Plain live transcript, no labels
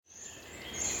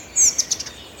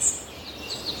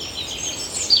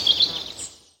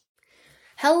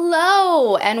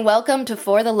Hello, and welcome to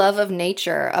For the Love of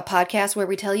Nature, a podcast where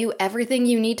we tell you everything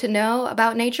you need to know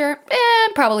about nature,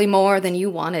 and probably more than you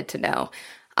wanted to know.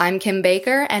 I'm Kim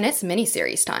Baker, and it's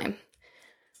mini-series time.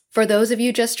 For those of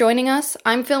you just joining us,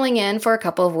 I'm filling in for a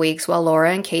couple of weeks while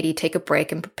Laura and Katie take a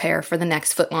break and prepare for the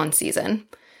next footlong season.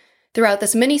 Throughout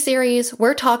this mini-series,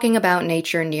 we're talking about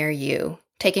nature near you,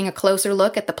 taking a closer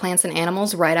look at the plants and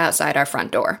animals right outside our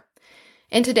front door.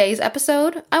 In today's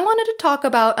episode, I wanted to talk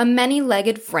about a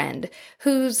many-legged friend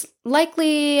who's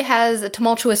likely has a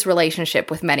tumultuous relationship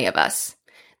with many of us.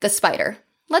 The spider.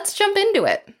 Let's jump into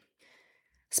it.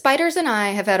 Spiders and I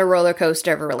have had a roller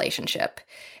coaster of a relationship.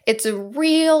 It's a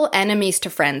real enemies to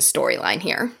friends storyline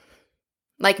here.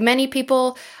 Like many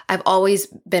people, I've always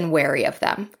been wary of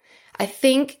them. I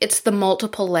think it's the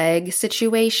multiple leg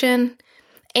situation,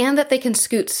 and that they can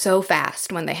scoot so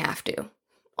fast when they have to.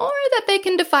 Or that they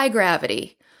can defy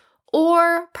gravity.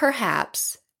 Or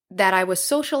perhaps that I was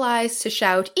socialized to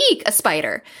shout, "Eek, a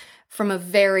spider!" from a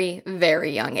very,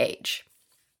 very young age.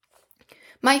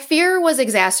 My fear was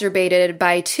exacerbated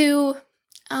by two,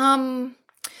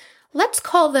 let's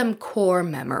call them core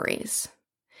memories.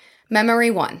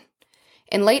 Memory 1.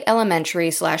 In late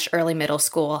elementary/early middle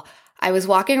school, I was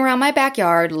walking around my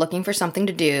backyard looking for something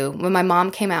to do when my mom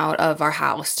came out of our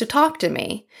house to talk to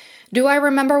me. Do I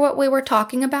remember what we were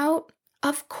talking about?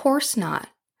 Of course not.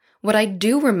 What I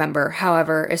do remember,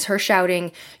 however, is her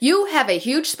shouting, "You have a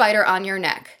huge spider on your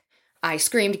neck." I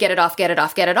screamed, "Get it off, get it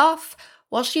off, get it off,"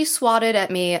 while she swatted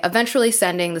at me, eventually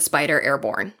sending the spider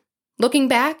airborne. Looking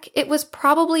back, it was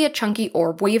probably a chunky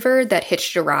orb weaver that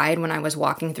hitched a ride when I was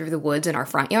walking through the woods in our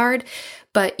front yard,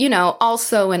 but,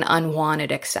 also an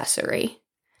unwanted accessory.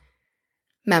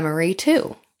 Memory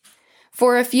 2.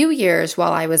 For a few years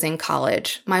while I was in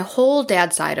college, my whole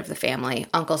dad's side of the family,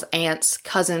 uncles, aunts,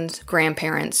 cousins,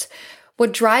 grandparents,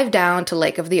 would drive down to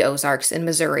Lake of the Ozarks in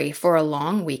Missouri for a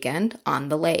long weekend on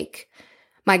the lake.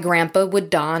 My grandpa would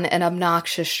don an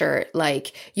obnoxious shirt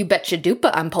like, "You betcha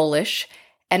dupa I'm Polish,"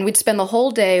 and we'd spend the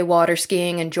whole day water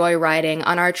skiing and joyriding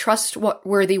on our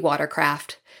trustworthy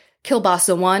watercraft,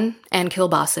 Kielbasa 1 and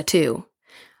Kielbasa 2.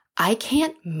 I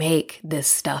can't make this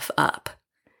stuff up.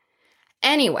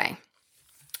 Anyway,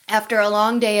 after a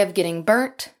long day of getting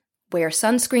burnt, wear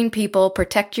sunscreen, people,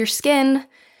 protect your skin,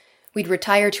 we'd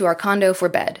retire to our condo for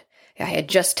bed. I had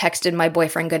just texted my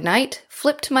boyfriend goodnight,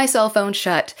 flipped my cell phone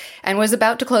shut, and was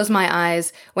about to close my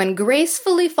eyes when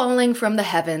gracefully falling from the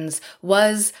heavens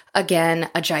was, again,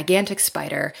 a gigantic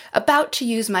spider about to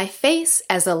use my face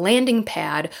as a landing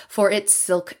pad for its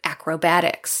silk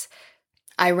acrobatics.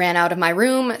 I ran out of my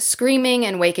room, screaming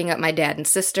and waking up my dad and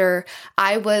sister.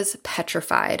 I was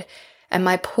petrified, and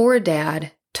my poor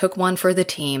dad took one for the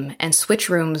team and switched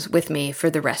rooms with me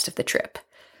for the rest of the trip.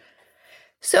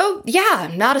 So, yeah,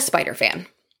 not a spider fan.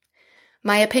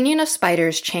 My opinion of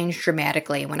spiders changed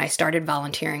dramatically when I started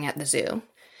volunteering at the zoo.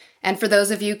 And for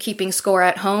those of you keeping score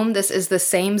at home, this is the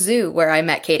same zoo where I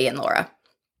met Katie and Laura.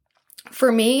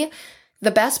 For me,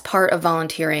 the best part of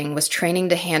volunteering was training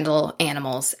to handle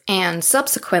animals and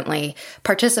subsequently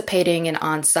participating in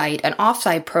on-site and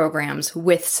off-site programs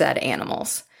with said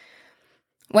animals.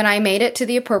 When I made it to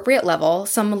the appropriate level,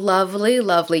 some lovely,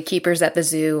 lovely keepers at the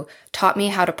zoo taught me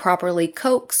how to properly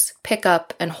coax, pick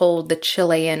up, and hold the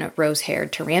Chilean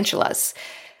rose-haired tarantulas.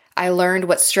 I learned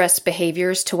what stress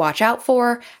behaviors to watch out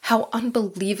for, how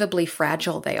unbelievably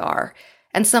fragile they are,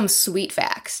 and some sweet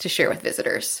facts to share with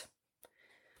visitors.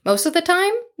 Most of the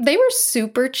time, they were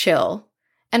super chill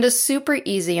and a super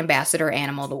easy ambassador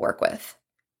animal to work with.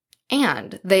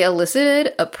 And they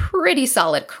elicited a pretty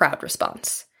solid crowd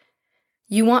response.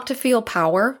 You want to feel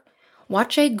power?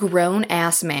 Watch a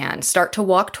grown-ass man start to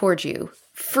walk towards you,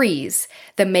 freeze,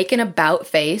 then make an about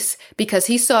face because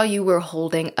he saw you were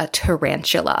holding a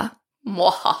tarantula.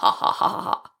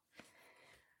 Mwahahaha.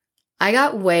 I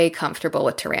got way comfortable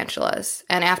with tarantulas,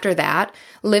 and after that,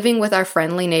 living with our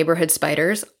friendly neighborhood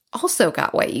spiders also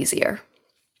got way easier.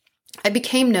 I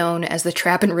became known as the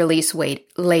trap and release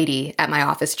lady at my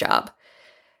office job.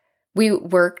 We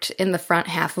worked in the front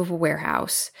half of a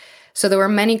warehouse, so there were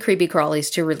many creepy crawlies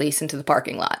to release into the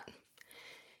parking lot.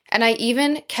 And I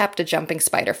even kept a jumping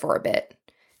spider for a bit.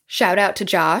 Shout out to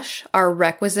Josh, our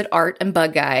requisite art and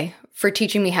bug guy, for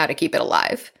teaching me how to keep it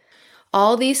alive.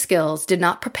 All these skills did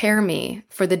not prepare me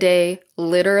for the day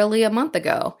literally a month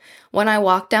ago when I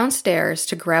walked downstairs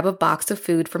to grab a box of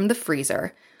food from the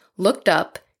freezer, looked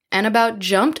up, and about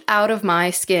jumped out of my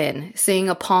skin seeing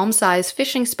a palm-sized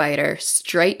fishing spider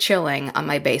straight chilling on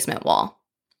my basement wall.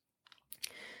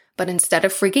 But instead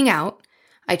of freaking out,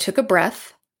 I took a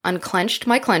breath, unclenched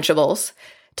my clenchables,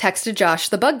 texted Josh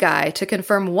the bug guy to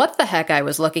confirm what the heck I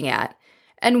was looking at,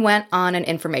 and went on an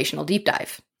informational deep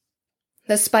dive.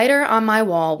 The spider on my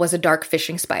wall was a dark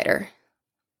fishing spider,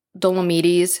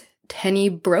 Dolomedes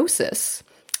tenebrosus,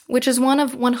 which is one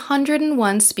of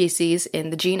 101 species in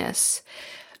the genus.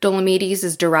 Dolomedes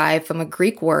is derived from a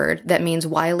Greek word that means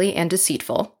wily and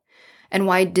deceitful. And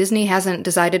why Disney hasn't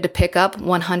decided to pick up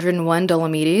 101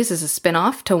 Dolomedes as a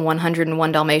spinoff to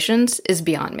 101 Dalmatians is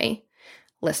beyond me.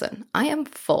 Listen, I am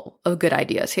full of good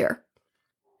ideas here.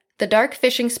 The dark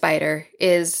fishing spider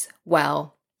is,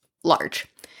 well, large.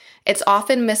 It's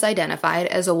often misidentified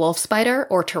as a wolf spider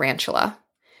or tarantula.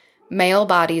 Male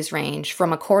bodies range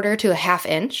from 1/4 to 1/2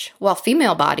 inch, while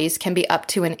female bodies can be up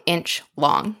to 1 inch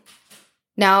long.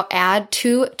 Now add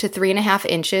 2 to 3.5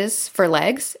 inches for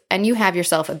legs, and you have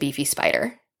yourself a beefy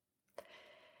spider.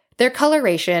 Their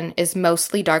coloration is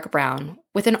mostly dark brown,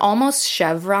 with an almost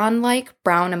chevron-like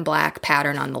brown and black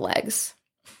pattern on the legs.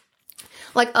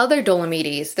 Like other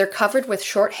Dolomedes, they're covered with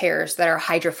short hairs that are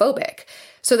hydrophobic,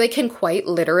 so they can quite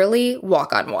literally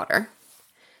walk on water.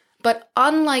 But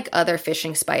unlike other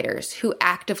fishing spiders who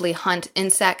actively hunt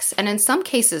insects and in some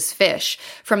cases fish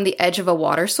from the edge of a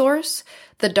water source,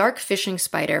 the dark fishing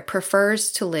spider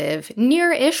prefers to live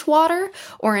near-ish water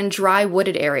or in dry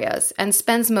wooded areas and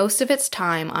spends most of its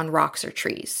time on rocks or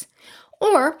trees,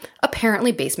 or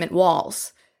apparently basement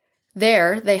walls.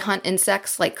 There, they hunt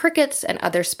insects like crickets and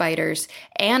other spiders,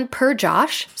 and per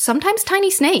Josh, sometimes tiny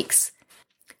snakes.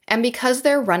 And because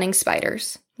they're running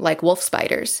spiders, like wolf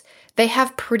spiders, they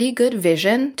have pretty good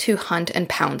vision to hunt and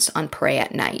pounce on prey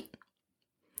at night.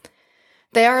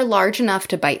 They are large enough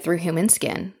to bite through human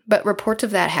skin, but reports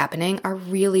of that happening are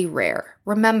really rare.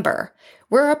 Remember,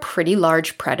 we're a pretty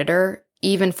large predator,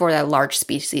 even for that large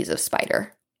species of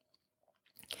spider.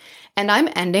 And I'm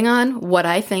ending on what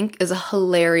I think is a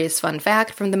hilarious fun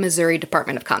fact from the Missouri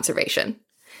Department of Conservation.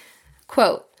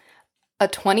 Quote, a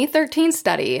 2013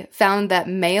 study found that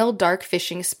male dark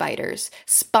fishing spiders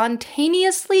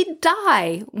spontaneously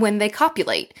die when they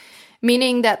copulate,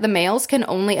 meaning that the males can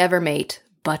only ever mate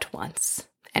but once,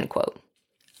 end quote.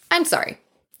 I'm sorry.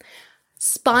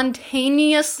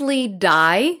 Spontaneously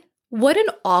die? What an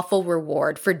awful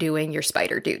reward for doing your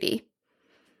spider duty.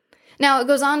 Now, it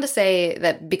goes on to say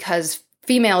that because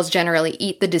females generally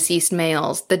eat the deceased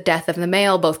males, the death of the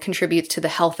male both contributes to the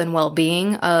health and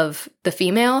well-being of the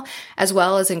female, as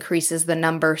well as increases the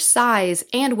number, size,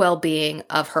 and well-being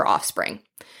of her offspring.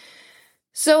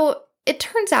 So it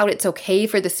turns out it's okay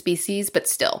for the species, but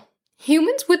still,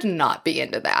 humans would not be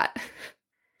into that.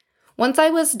 Once I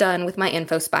was done with my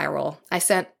info spiral, I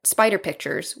sent spider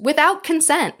pictures, without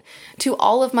consent, to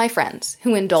all of my friends,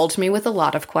 who indulged me with a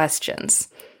lot of questions.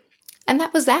 And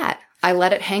that was that. I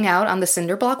let it hang out on the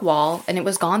cinder block wall, and it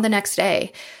was gone the next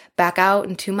day, back out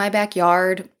into my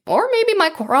backyard, or maybe my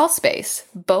crawl space.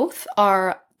 Both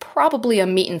are probably a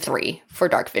meet and 3 for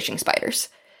dark fishing spiders.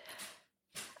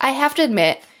 I have to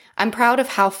admit, I'm proud of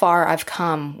how far I've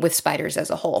come with spiders as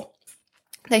a whole.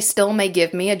 They still may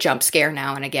give me a jump scare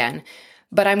now and again,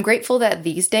 but I'm grateful that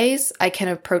these days I can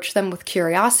approach them with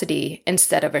curiosity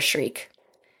instead of a shriek.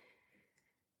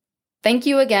 Thank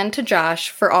you again to Josh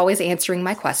for always answering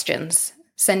my questions,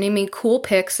 sending me cool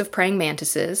pics of praying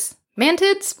mantises,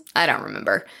 mantids? I don't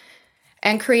remember,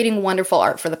 and creating wonderful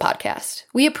art for the podcast.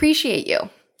 We appreciate you.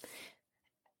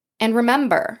 And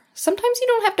remember, sometimes you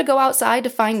don't have to go outside to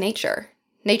find nature.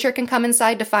 Nature can come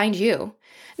inside to find you.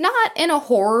 Not in a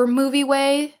horror movie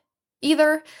way,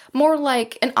 either. More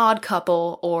like an Odd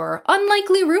Couple or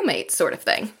Unlikely Roommates sort of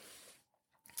thing.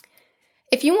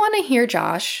 If you want to hear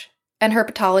Josh and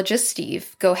herpetologist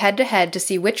Steve go head-to-head to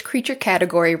see which creature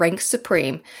category ranks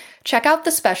supreme, check out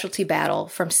the specialty battle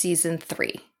from Season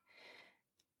 3.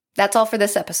 That's all for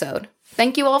this episode.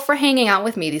 Thank you all for hanging out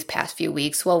with me these past few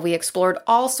weeks while we explored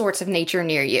all sorts of nature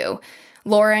near you.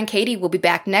 Laura and Katie will be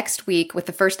back next week with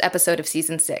the first episode of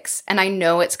Season 6, and I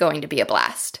know it's going to be a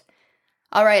blast.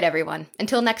 All right, everyone.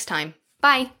 Until next time.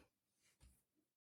 Bye.